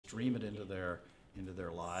stream it into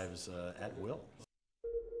their lives at will.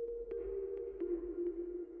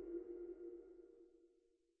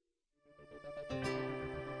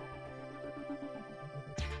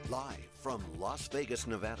 Live from Las Vegas,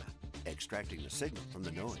 Nevada, extracting the signal from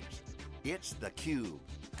the noise. It's theCUBE,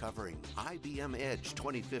 covering IBM Edge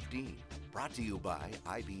 2015, brought to you by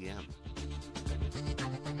IBM.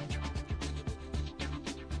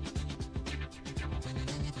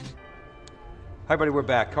 Hi everybody, we're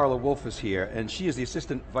back. Carla Wolfe is here, and she is the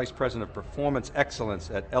Assistant Vice President of Performance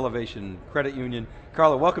Excellence at Elevation Credit Union.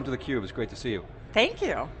 Carla, welcome to theCUBE, it's great to see you. Thank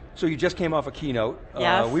you. So you just came off a keynote.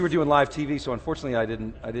 Yes. We were doing live TV, so unfortunately I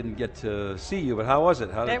didn't get to see you, but how was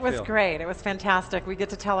it? How did it feel? It was great, it was fantastic. We get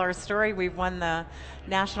to tell our story. We've won the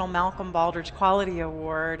National Malcolm Baldrige Quality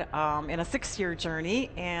Award in a 6-year journey,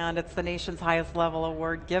 and it's the nation's highest level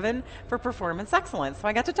award given for performance excellence, so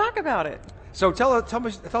I got to talk about it. So tell us a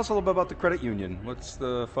little bit about the credit union. What's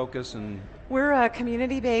the focus? We're a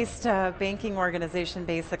community-based banking organization,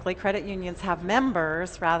 basically. Credit unions have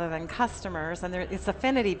members rather than customers, and it's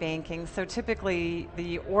affinity banking, so typically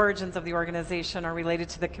the origins of the organization are related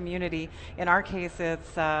to the community. In our case,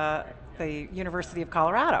 it's the University of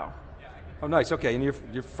Colorado. Oh nice, okay, and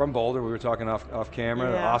you're from Boulder, we were talking off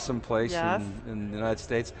camera, Yeah. awesome place Yes. in the United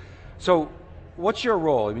States. So what's your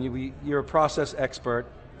role? I mean, you're a process expert,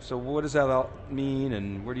 so what does that all mean,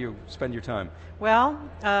 and where do you spend your time? Well,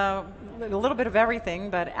 a little bit of everything,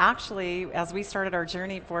 but actually, as we started our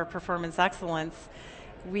journey for performance excellence,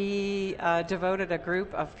 we devoted a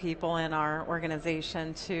group of people in our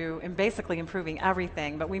organization to basically improving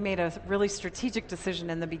everything, but we made a really strategic decision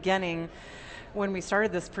in the beginning when we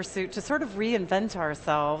started this pursuit to sort of reinvent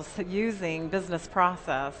ourselves using business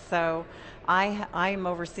process. So I'm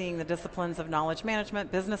overseeing the disciplines of knowledge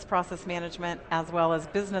management, business process management, as well as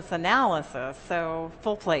business analysis, so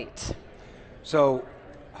full plate. So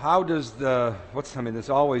how does there's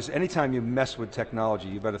always, anytime you mess with technology,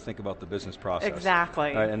 you better think about the business process.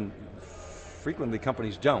 Exactly. And frequently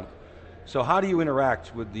companies don't. So how do you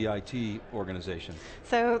interact with the IT organization?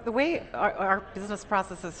 So the way our business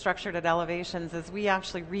process is structured at Elevations is we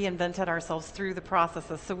actually reinvented ourselves through the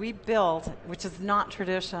processes. So we built, which is not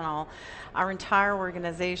traditional, our entire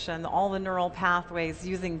organization, all the neural pathways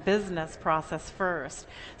using business process first.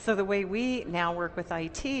 So the way we now work with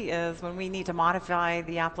IT is when we need to modify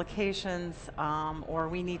the applications or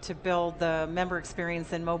we need to build the member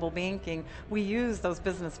experience in mobile banking, we use those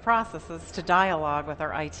business processes to dialogue with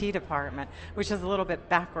our IT department, which is a little bit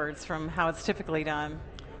backwards from how it's typically done.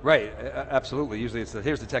 Right, absolutely. Usually it's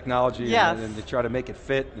here's the technology, yes. and they try to make it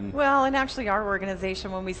fit. Well, and actually our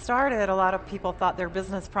organization, when we started, a lot of people thought their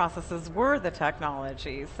business processes were the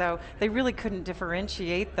technology, so they really couldn't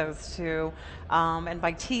differentiate those two. And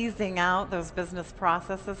by teasing out those business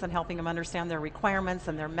processes and helping them understand their requirements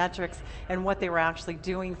and their metrics and what they were actually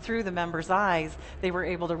doing through the members' eyes, they were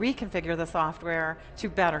able to reconfigure the software to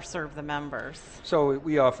better serve the members. So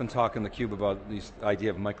we often talk in theCUBE about this idea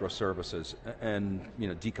of microservices and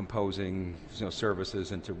decomposing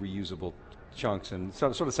services into reusable chunks, and so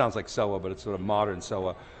it sort of sounds like SOA, but it's sort of modern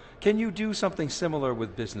SOA. Can you do something similar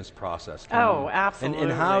with business process? Absolutely.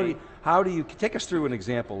 And how do you, take us through an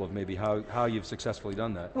example of maybe how you've successfully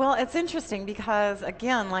done that? Well, it's interesting because,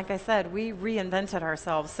 again, like I said, we reinvented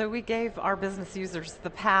ourselves. So we gave our business users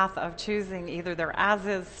the path of choosing either their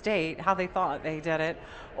as-is state, how they thought they did it,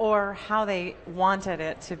 or how they wanted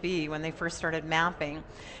it to be when they first started mapping.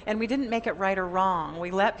 And we didn't make it right or wrong. We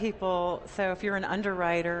let people, so if you're an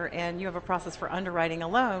underwriter and you have a process for underwriting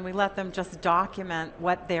alone, we let them just document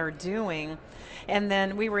what they're doing. And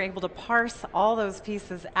then we were able to parse all those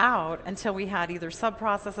pieces out until we had either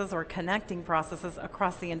sub-processes or connecting processes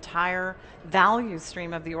across the entire value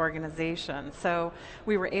stream of the organization. So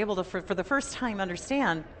we were able to, for the first time,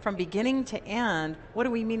 understand from beginning to end, what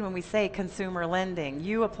do we mean when we say consumer lending?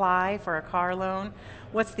 You apply for a car loan,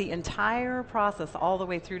 what's the entire process all the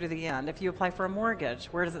way through to the end? If you apply for a mortgage,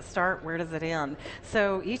 where does it start, where does it end?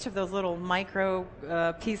 So each of those little micro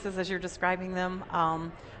pieces, as you're describing them,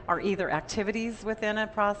 are either activities within a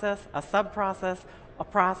process, a sub-process, a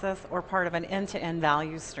process, or part of an end-to-end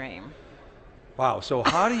value stream. Wow, so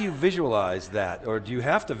how do you visualize that, or do you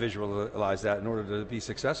have to visualize that in order to be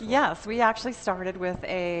successful? Yes, we actually started with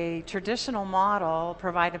a traditional model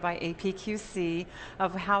provided by APQC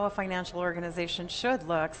of how a financial organization should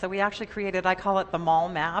look. So we actually created, I call it the mall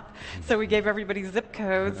map. So we gave everybody zip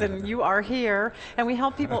codes and you are here, and we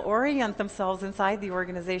help people orient themselves inside the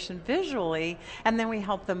organization visually, and then we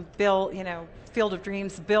help them build, Field of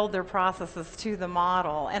Dreams, build their processes to the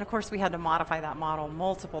model. And of course we had to modify that model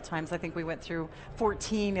multiple times. I think we went through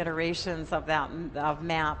 14 iterations of that of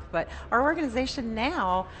MAP. But our organization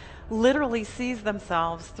now literally sees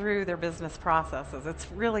themselves through their business processes. It's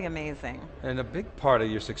really amazing. And a big part of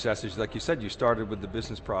your success is, like you said, you started with the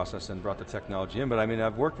business process and brought the technology in, but I mean,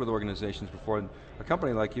 I've worked with organizations before, and a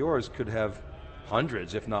company like yours could have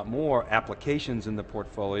hundreds, if not more, applications in the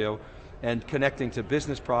portfolio and connecting to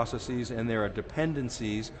business processes, and there are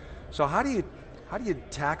dependencies. So how do you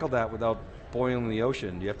tackle that without boiling the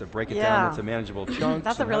ocean? Do you have to break it down into manageable chunks?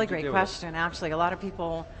 That's a really great question, actually. A lot of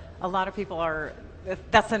people are,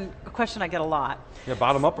 that's a question I get a lot. Yeah,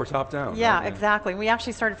 bottom up or top down? Yeah, right? Exactly. We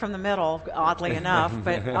actually started from the middle, oddly enough,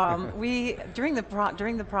 but we, during the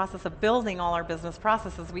process of building all our business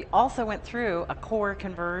processes, we also went through a core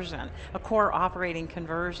conversion, a core operating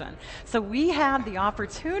conversion. So we had the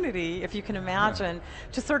opportunity, if you can imagine,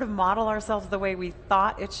 to sort of model ourselves the way we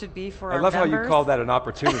thought it should be for our members. I love how you call that an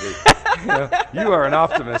opportunity. You are an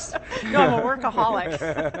optimist. No, I'm a workaholic.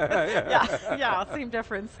 yeah, same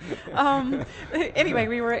difference. Anyway,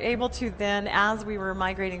 we were able to then, as we were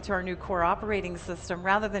migrating to our new core operating system,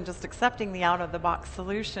 rather than just accepting the out-of-the-box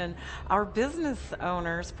solution, our business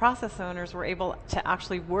owners, process owners, were able to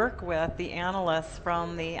actually work with the analysts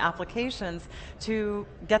from the applications to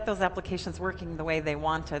get those applications working the way they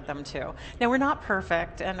wanted them to. Now, we're not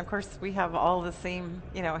perfect, and of course, we have all the same,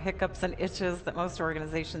 hiccups and itches that most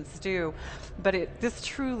organizations do, but this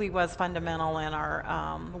truly was fundamental in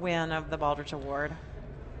our win of the Baldrige Award.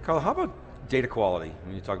 Carla, how about data quality?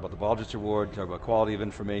 When you talk about the Baldrige Award, you talk about quality of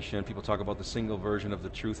information, people talk about the single version of the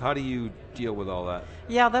truth. How do you deal with all that?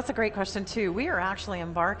 Yeah, that's a great question too. We are actually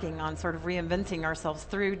embarking on sort of reinventing ourselves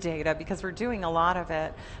through data, because we're doing a lot of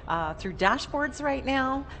it through dashboards right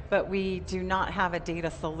now, but we do not have a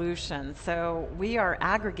data solution. So we are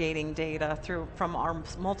aggregating data from our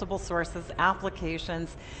multiple sources,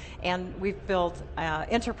 applications, and we've built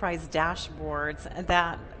enterprise dashboards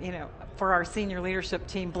that, for our senior leadership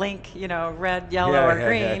team, blink, red, yellow, or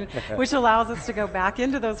green, which allows us to go back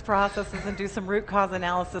into those processes and do some root cause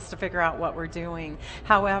analysis to figure out what we're doing.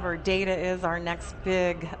 However, data is our next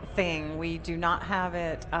big thing. We do not have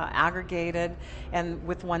it aggregated and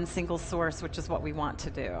with one single source, which is what we want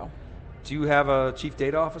to do. Do you have a chief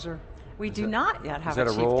data officer? We do not yet have a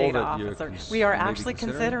chief data officer. We are actually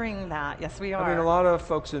considering that. Yes, we are. I mean, a lot of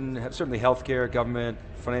folks in certainly healthcare, government,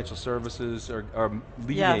 financial services are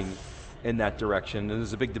leading in that direction, and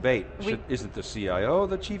there's a big debate. Isn't the CIO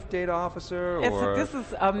the chief data officer? This is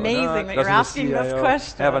amazing that you're asking this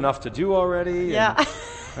question. Have enough to do already? Yeah.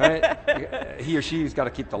 Right? He or she's got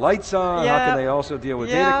to keep the lights on. How can they also deal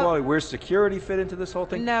with data quality? Where's security fit into this whole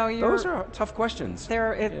thing? No, those are tough questions.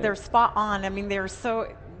 They're spot on. I mean,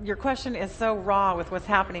 your question is so raw with what's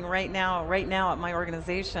happening right now at my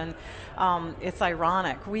organization. It's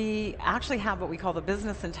ironic. We actually have what we call the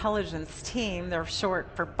Business Intelligence Team. They're short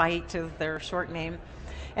for BITE is their short name.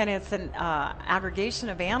 And it's an aggregation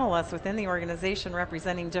of analysts within the organization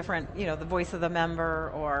representing different, the voice of the member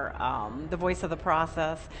or the voice of the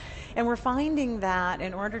process. And we're finding that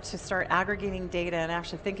in order to start aggregating data and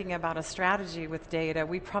actually thinking about a strategy with data,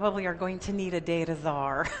 we probably are going to need a data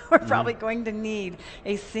czar. We're probably going to need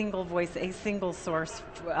a single voice, a single source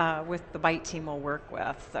with the BITE team we'll work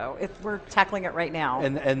with. So we're tackling it right now.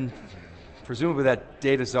 And presumably that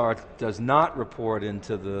data czar does not report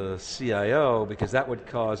into the CIO, because that would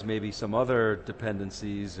cause maybe some other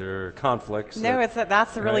dependencies or conflicts. No,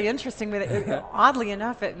 that's really interesting. Oddly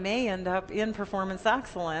enough, it may end up in performance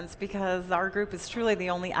excellence, because our group is truly the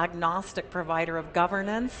only agnostic provider of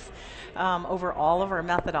governance over all of our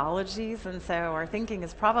methodologies, and so our thinking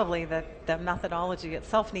is probably that the methodology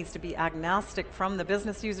itself needs to be agnostic from the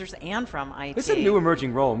business users and from IT. It's a new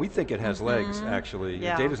emerging role, and we think it has legs, actually.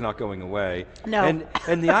 Yeah. Data's not going away. No.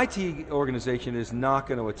 And the IT organization is not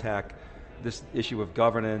going to attack this issue of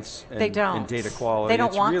governance and data quality. They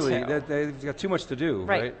don't want to. They've got too much to do,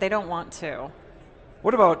 right? They don't want to.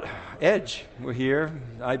 What about Edge? We're here,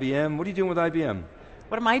 IBM. What are you doing with IBM?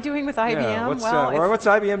 What am I doing with IBM? Yeah, what's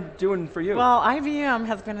IBM doing for you? Well, IBM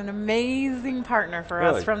has been an amazing partner for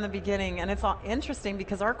us from the beginning, and it's interesting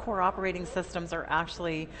because our core operating systems are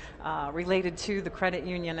actually related to the credit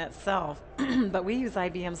union itself, but we use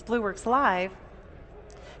IBM's Blueworks Live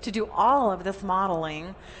to do all of this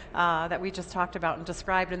modeling that we just talked about and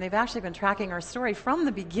described, and they've actually been tracking our story from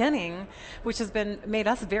the beginning, which has made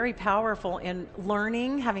us very powerful in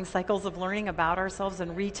learning, having cycles of learning about ourselves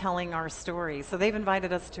and retelling our story. So they've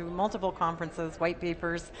invited us to multiple conferences, white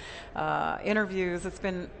papers, interviews.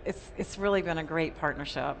 It's really been a great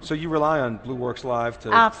partnership. So you rely on Blueworks Live to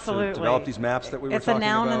develop these maps that we were talking about? It's a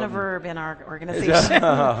noun and a verb in our organization.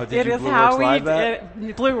 It is how we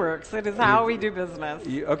Blueworks. It is how we do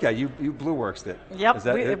business. okay, you Blueworks it. Yep, Is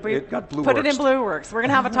that we it got Blueworks. put it in Blueworks. We're going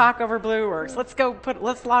to have a talk over Blueworks.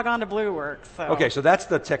 Let's log on to Blueworks. So. Okay, so that's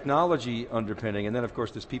the technology underpinning, and then of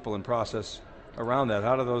course there's people and process around that.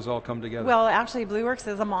 How do those all come together? Well, actually, Blueworks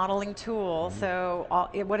is a modeling tool, so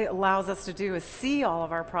what it allows us to do is see all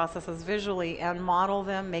of our processes visually and model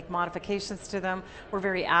them, make modifications to them. We're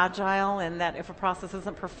very agile in that if a process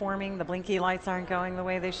isn't performing, the blinky lights aren't going the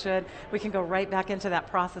way they should, we can go right back into that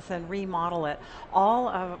process and remodel it.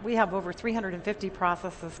 We have over 350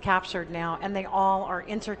 processes captured now, and they all are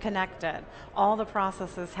interconnected. All the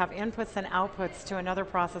processes have inputs and outputs to another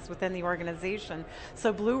process within the organization.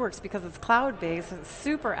 So Blueworks, because it's cloud-based, it's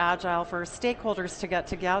super agile for stakeholders to get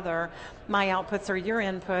together. My outputs are your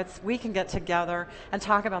inputs. We can get together and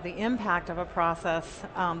talk about the impact of a process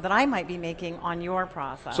that I might be making on your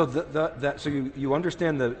process. So so you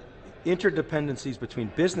understand the interdependencies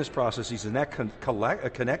between business processes, and that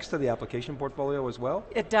connects to the application portfolio as well?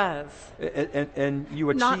 It does. And you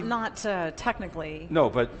achieve... Not technically. No,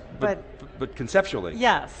 but conceptually.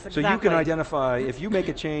 Yes, exactly. So you can identify, if you make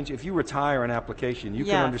a change, if you retire an application, you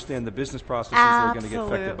can understand the business processes that are going to get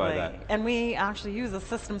affected by that. And we actually use a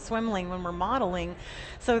system swim lane when we're modeling,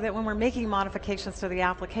 so that when we're making modifications to the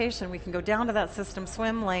application, we can go down to that system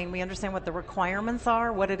swim lane, we understand what the requirements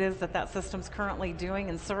are, what it is that system's currently doing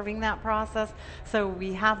and serving that process, so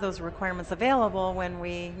we have those requirements available when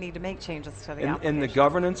we need to make changes to the application. And the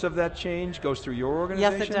governance of that change goes through your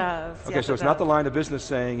organization? Yes, it does. Okay, yes, so it's not the line of business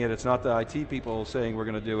saying it, it's not the IT people saying we're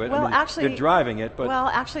going to do it. Well, I mean, actually, they're driving it, but... Well,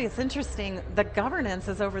 actually, it's interesting. The governance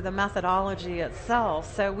is over the methodology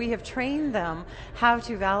itself, so we have trained them how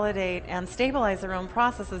to validate and stabilize their own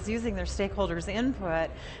processes using their stakeholders' input,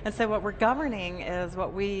 and so what we're governing is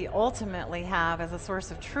what we ultimately have as a source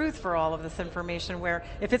of truth for all of this information, where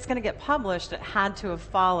if it's going to get published, it had to have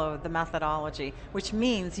followed the methodology, which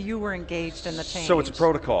means you were engaged in the change. So it's a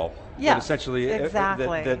protocol. Yeah, essentially,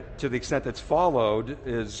 exactly. that to the extent that's followed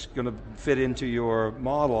is going to fit into your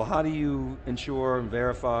model. How do you ensure and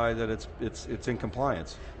verify that it's in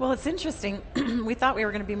compliance? Well, it's interesting. We thought we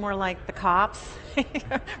were going to be more like the cops,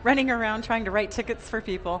 running around trying to write tickets for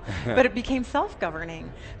people, but it became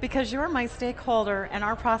self-governing, because you're my stakeholder and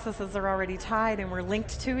our processes are already tied and we're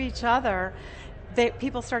linked to each other.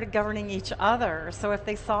 People started governing each other, so if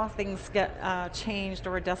they saw things get changed,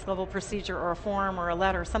 or a desk level procedure or a form or a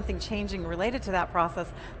letter, something changing related to that process,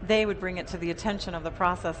 they would bring it to the attention of the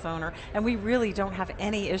process owner, and we really don't have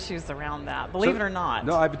any issues around that, believe it or not.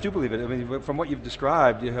 No, I do believe it. I mean, from what you've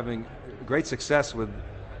described, you're having great success with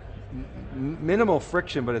minimal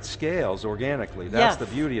friction, but it scales organically. That's the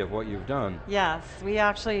beauty of what you've done. Yes, we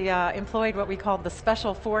actually employed what we called the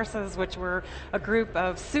special forces, which were a group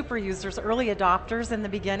of super users, early adopters in the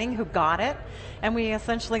beginning who got it, and we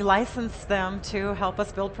essentially licensed them to help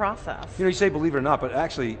us build process. You know, you say believe it or not, but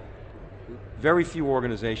actually very few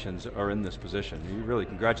organizations are in this position. You really,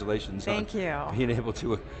 congratulations on being able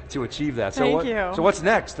to achieve that. Thank you. So what's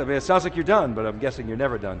next? I mean, it sounds like you're done, but I'm guessing you're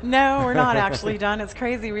never done. No, we're not actually done. It's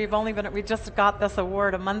crazy. We just got this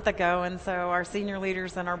award a month ago, and so our senior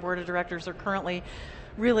leaders and our board of directors are currently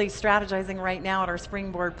really strategizing right now at our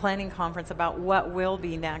Springboard Planning Conference about what will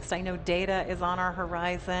be next. I know data is on our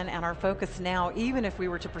horizon, and our focus now, even if we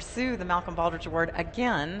were to pursue the Malcolm Baldrige Award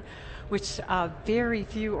again, which very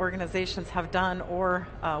few organizations have done or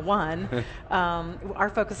won, our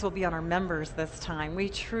focus will be on our members this time. We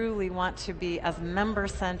truly want to be as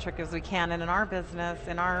member-centric as we can, and in our business,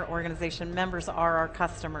 in our organization, members are our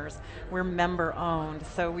customers. We're member-owned,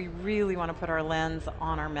 so we really want to put our lens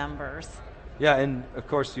on our members. Yeah, and of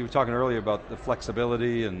course you were talking earlier about the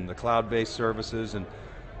flexibility and the cloud-based services, and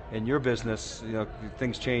in your business, you know,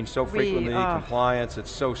 things change so frequently, compliance,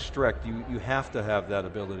 it's so strict, you have to have that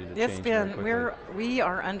ability to change very quickly. We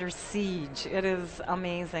are under siege. It is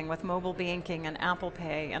amazing with mobile banking and Apple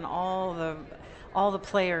Pay and all the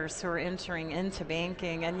players who are entering into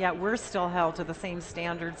banking, and yet we're still held to the same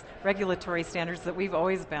standards, regulatory standards that we've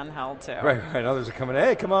always been held to. Right, others are coming,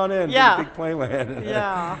 hey, come on in, big plane land.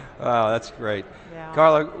 Yeah. Wow, that's great. Yeah.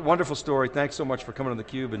 Carla, wonderful story. Thanks so much for coming on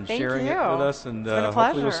theCUBE and sharing it with us, and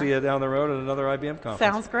hopefully we'll see you down the road at another IBM conference.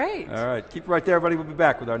 Sounds great. All right, keep it right there, everybody. We'll be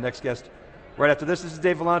back with our next guest right after this. This is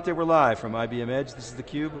Dave Vellante. We're live from IBM Edge. This is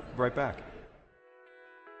theCUBE. Right back.